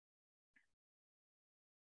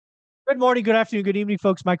Good morning, good afternoon, good evening,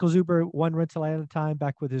 folks. Michael Zuber, one rental at a time,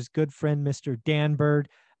 back with his good friend, Mr. Dan Bird.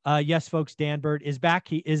 Yes, folks, Dan Bird is back.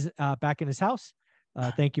 He is back in his house.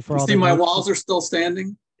 Thank you for all the my walls are still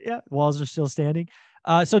standing. Yeah, walls are still standing.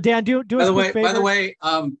 So Dan, do us a quick favor. By the way,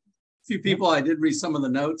 a few people, I did read some of the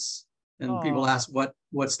notes, and people asked what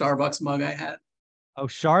Starbucks mug I had. Oh,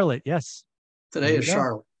 Charlotte, yes. Today is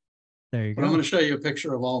Charlotte. There you go. But I'm going to show you a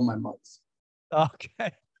picture of all my mugs.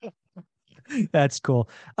 Okay. That's cool.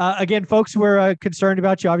 Again, folks, we're concerned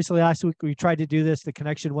about you. Obviously, last week we tried to do this. The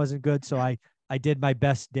connection wasn't good, so I did my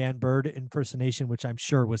best Dan Bird impersonation, which I'm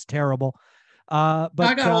sure was terrible. But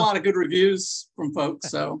I got a lot of good reviews from folks,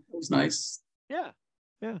 so it was nice. Yeah.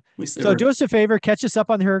 So do us a favor, catch us up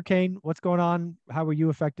on the hurricane. What's going on? How were you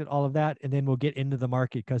affected? All of that, and then we'll get into the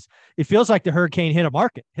market because it feels like the hurricane hit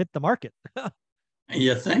the market.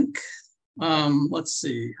 You think? Let's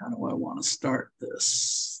see. How do I want to start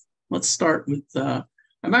this? Let's start with,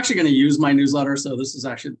 I'm actually going to use my newsletter. So this is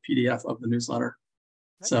actually the PDF of the newsletter.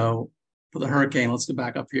 Okay. So for the hurricane, let's go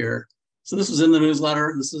back up here. So this was in the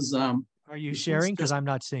newsletter. This is, are you sharing? Because I'm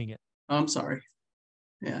not seeing it. Oh, I'm sorry.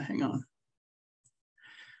 Yeah, hang on.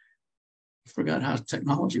 I forgot how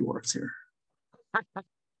technology works here.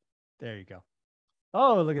 There you go.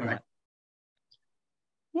 Oh, look at that.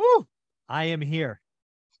 Woo! I am here.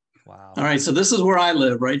 Wow. All right. So this is where I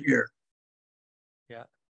live, right here. Yeah.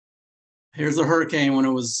 Here's the hurricane when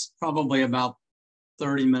it was probably about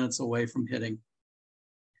 30 minutes away from hitting.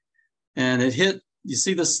 And it hit, you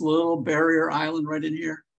see this little barrier island right in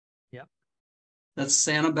here? Yeah. That's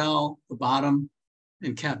Sanibel, the bottom,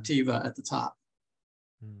 and Captiva at the top.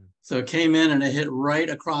 So it came in and it hit right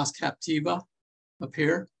across Captiva up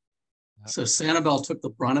here. Yep. So Sanibel took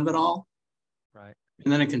the brunt of it all. Right.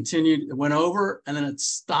 And then it continued, it went over and then it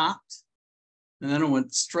stopped. And then it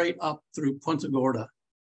went straight up through Punta Gorda.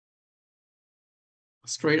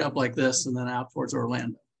 Straight up like this and then out towards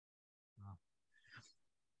Orlando. Wow.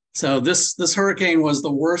 So this hurricane was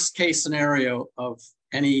the worst case scenario of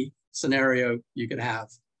any scenario you could have.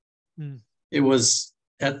 It was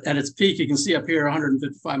at its peak, you can see up here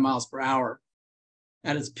 155 miles per hour.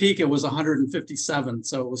 At its peak, it was 157.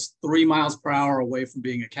 So it was 3 miles per hour away from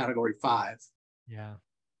being a category 5. Yeah.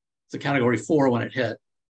 It's a category 4 when it hit.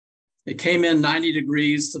 It came in 90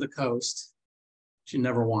 degrees to the coast, which you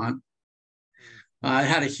never want. It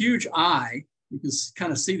had a huge eye. You can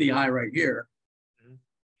kind of see the eye right here.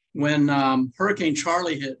 When Hurricane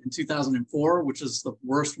Charlie hit in 2004, which is the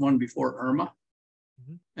worst one before Irma,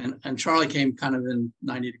 and Charlie came kind of in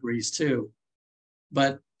 90 degrees too.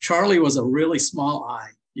 But Charlie was a really small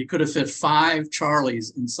eye. You could have fit 5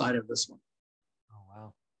 Charlies inside of this one. Oh,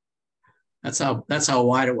 wow. That's how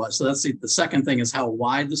wide it was. So that's the second thing is how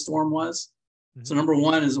wide the storm was. So number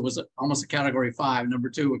 1 is it was almost a category 5. Number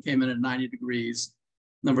 2, it came in at 90 degrees.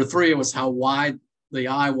 Number 3, it was how wide the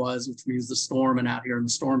eye was, which means the storm and out here in the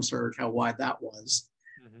storm surge, how wide that was.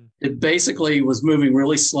 It basically was moving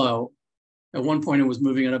really slow. At one point, it was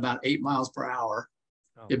moving at about 8 miles per hour.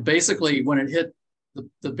 Oh. It basically, when it hit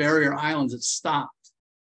the barrier islands, it stopped.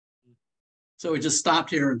 So it just stopped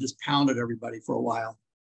here and just pounded everybody for a while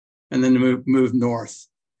and then moved north.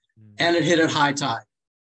 And it hit at high tide.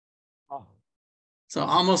 So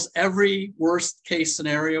almost every worst case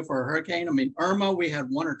scenario for a hurricane. I mean, Irma, we had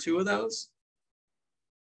 1 or 2 of those.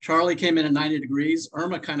 Charlie came in at 90 degrees.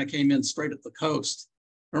 Irma kind of came in straight at the coast.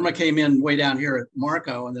 Irma came in way down here at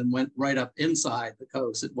Marco and then went right up inside the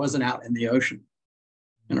coast. It wasn't out in the ocean.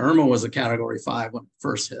 And Irma was a category 5 when it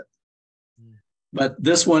first hit. But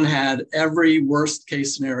this one had every worst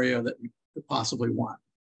case scenario that you could possibly want.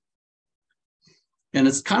 And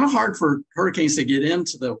it's kind of hard for hurricanes to get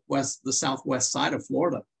into the southwest side of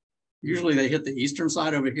Florida. Usually they hit the eastern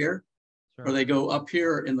side over here, or they go up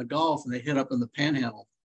here in the Gulf and they hit up in the Panhandle,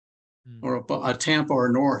 or a Tampa or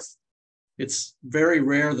north. It's very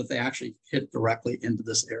rare that they actually hit directly into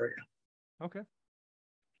this area. Okay.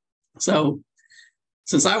 So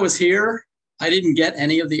since I was here, I didn't get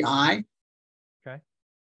any of the eye. Okay.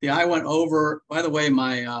 The eye went over, by the way,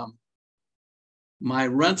 my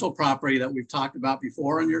rental property that we've talked about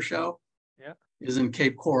before on your show is in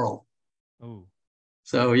Cape Coral. Oh.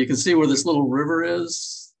 So you can see where this little river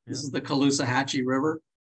is. This is the Caloosahatchee River.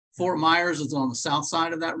 Fort Myers is on the south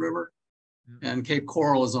side of that river, and Cape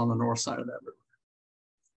Coral is on the north side of that river.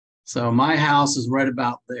 So my house is right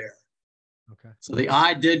about there. Okay. So the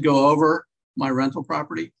eye did go over my rental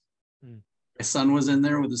property. My son was in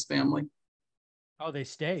there with his family. Oh, they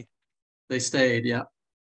stayed. They stayed, yeah.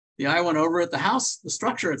 The eye went over it. The house, the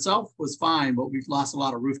structure itself was fine, but we've lost a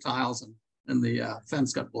lot of roof tiles and the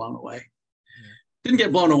fence got blown away. Didn't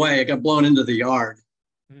get blown away. It got blown into the yard.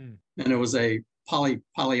 And it was a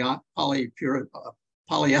polyethylene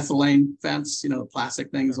fence, the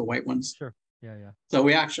plastic things, the white ones. Sure. Yeah, yeah. So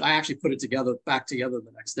I actually put it back together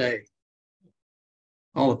the next day.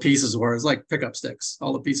 All the pieces were, it's like pickup sticks.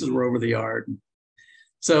 All the pieces were over the yard.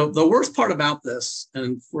 So the worst part about this,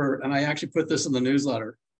 and I actually put this in the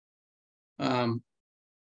newsletter.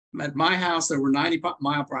 At my house, there were 90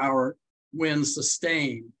 mile per hour winds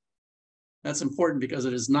sustained. That's important because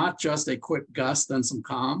it is not just a quick gust, then some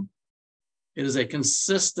calm. It is a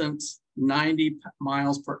consistent 90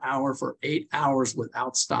 miles per hour for 8 hours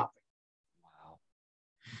without stopping. Wow.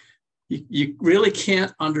 You really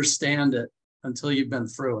can't understand it until you've been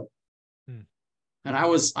through it. And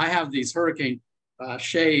I have these hurricane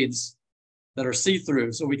shades that are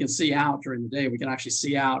see-through, so we can see out during the day. We can actually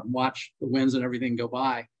see out and watch the winds and everything go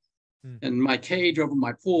by. And my cage over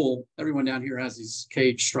my pool, everyone down here has these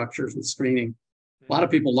cage structures with screening. A lot of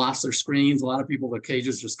people lost their screens. A lot of people, their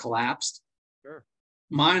cages just collapsed. Sure.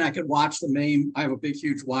 Mine, I could watch I have a big,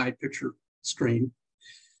 huge, wide picture screen.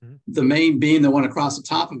 The main beam that went across the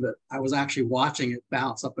top of it, I was actually watching it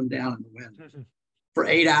bounce up and down in the wind for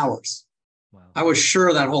 8 hours. Wow. I was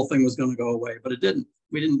sure that whole thing was going to go away, but it didn't.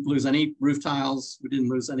 We didn't lose any roof tiles. We didn't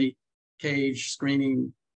lose any cage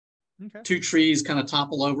screening. Okay. 2 trees kind of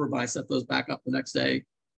topple over, but I set those back up the next day.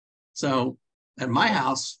 So at my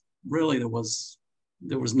house, really there was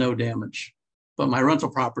no damage. But my rental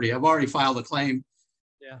property, I've already filed a claim.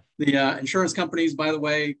 Yeah. The insurance companies, by the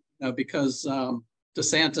way, because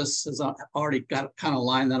DeSantis has already got kind of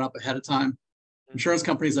lined that up ahead of time. Insurance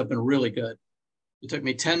companies have been really good. It took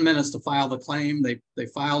me 10 minutes to file the claim. They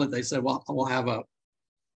filed it. They said, well, we'll have an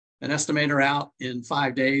estimator out in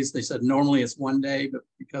 5 days. They said normally it's 1 day, but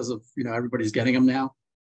because of, everybody's getting them now,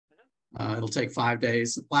 it'll take 5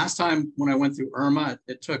 days. Last time when I went through Irma,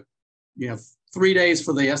 it took, 3 days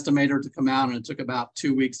for the estimator to come out, and it took about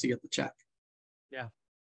 2 weeks to get the check. Yeah.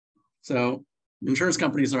 So insurance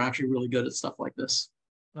companies are actually really good at stuff like this.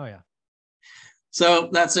 Oh, yeah. So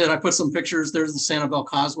that's it. I put some pictures. There's the Sanibel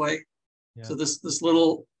Causeway. Yeah. So this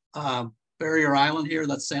little barrier island here,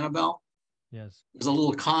 that's Sanibel. Yes. There's a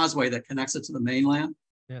little causeway that connects it to the mainland.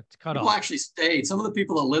 Yeah, it's cut People off. actually stayed. Some of the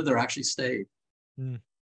people that lived there actually stayed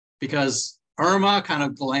because Irma kind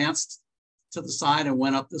of glanced to the side and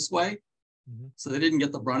went up this way. So they didn't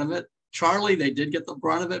get the brunt of it. Charlie, they did get the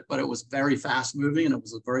brunt of it, but it was very fast moving and it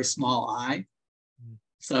was a very small eye.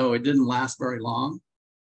 So it didn't last very long.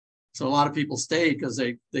 So a lot of people stayed because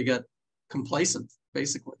they got complacent,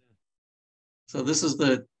 basically. So this is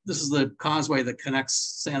the causeway that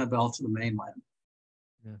connects Sanibel to the mainland.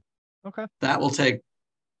 Yeah. Okay. That will take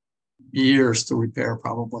years to repair,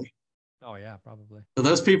 probably. Oh yeah, probably. So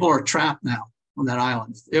those people are trapped now on that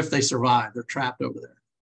island. If they survive, they're trapped over there.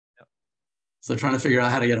 Yep. So they're trying to figure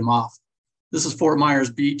out how to get them off. This is Fort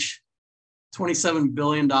Myers Beach, $27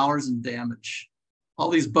 billion in damage. All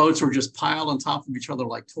these boats were just piled on top of each other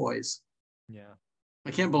like toys. Yeah.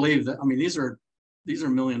 I can't believe that. I mean, these are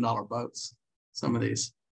 $1 million boats. Some of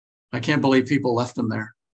these. I can't believe people left them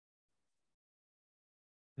there.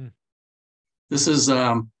 This is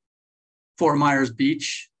Fort Myers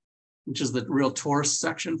Beach, which is the real tourist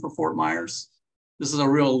section for Fort Myers. This is a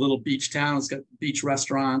real little beach town. It's got beach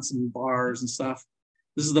restaurants and bars and stuff.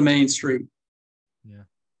 This is the main street. Yeah.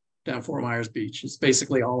 Down Fort Myers Beach. It's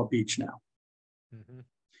basically all a beach now.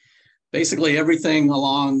 Basically everything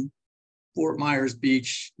along Fort Myers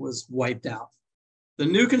Beach was wiped out. The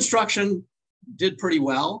new construction did pretty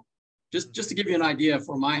well. Just to give you an idea,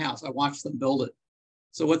 for my house, I watched them build it.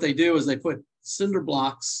 So what they do is they put cinder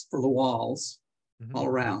blocks for the walls all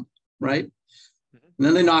around, right? And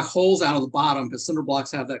then they knock holes out of the bottom because cinder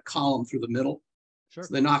blocks have that column through the middle. Sure.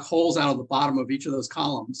 So they knock holes out of the bottom of each of those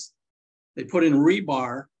columns. They put in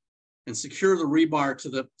rebar and secure the rebar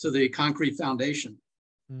to the concrete foundation.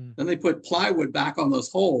 Then they put plywood back on those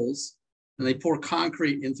holes and they pour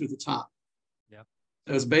concrete in through the top. Yeah.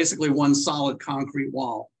 It was basically one solid concrete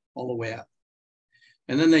wall all the way up.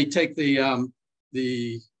 And then they take the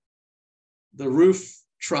roof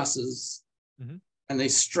trusses and they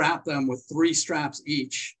strap them with 3 straps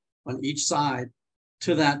each on each side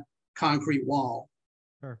to that concrete wall.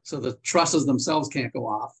 Sure. So the trusses themselves can't go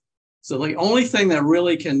off. So the only thing that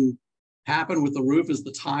really can happen with the roof is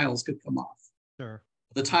the tiles could come off. Sure.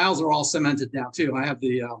 The tiles are all cemented down too. I have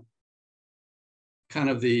the kind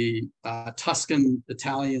of the Tuscan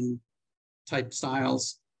Italian type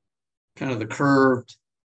styles, kind of the curved.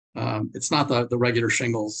 It's not the regular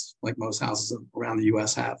shingles like most houses around the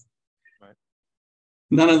US have. Right.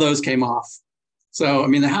 None of those came off. So, I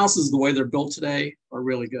mean, the houses, the way they're built today are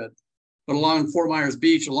really good. But along Fort Myers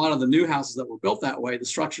Beach, a lot of the new houses that were built that way, the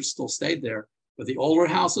structure still stayed there. But the older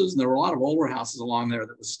houses, and there were a lot of older houses along there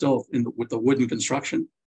that was still with the wooden construction,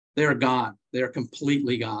 they are gone. They are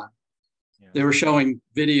completely gone. Yeah. They were showing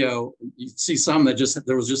video. You see some that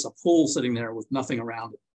there was just a pool sitting there with nothing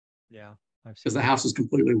around it. Yeah. Because the house was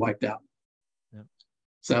completely wiped out. Yeah.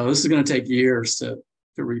 So this is going to take years to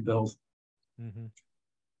rebuild. Mm-hmm.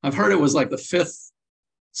 I've heard it was like the 5th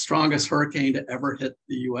strongest hurricane to ever hit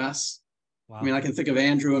the U.S. Wow. I mean, I can think of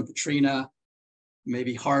Andrew and Katrina,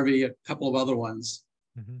 maybe Harvey, a couple of other ones.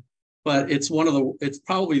 Mm-hmm. But it's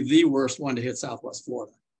probably the worst one to hit Southwest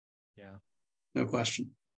Florida. Yeah. No question.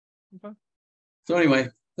 Okay. So anyway,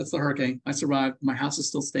 that's the hurricane. I survived. My house is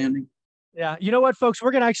still standing. Yeah. You know what, folks?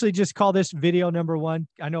 We're going to actually just call this video number 1.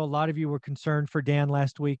 I know a lot of you were concerned for Dan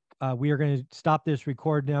last week. We are going to stop this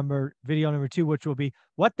video number 2, which will be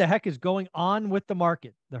what the heck is going on with the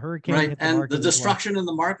market? The hurricane. Right. And the destruction in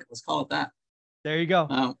the market. Let's call it that. There you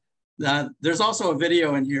go. There's also a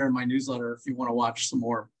video in here in my newsletter if you want to watch some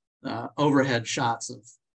more overhead shots of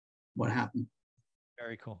what happened.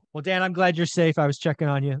 Very cool. Well, Dan, I'm glad you're safe. I was checking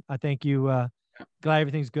on you. I thank you. Glad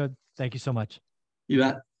everything's good. Thank you so much. You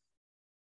bet.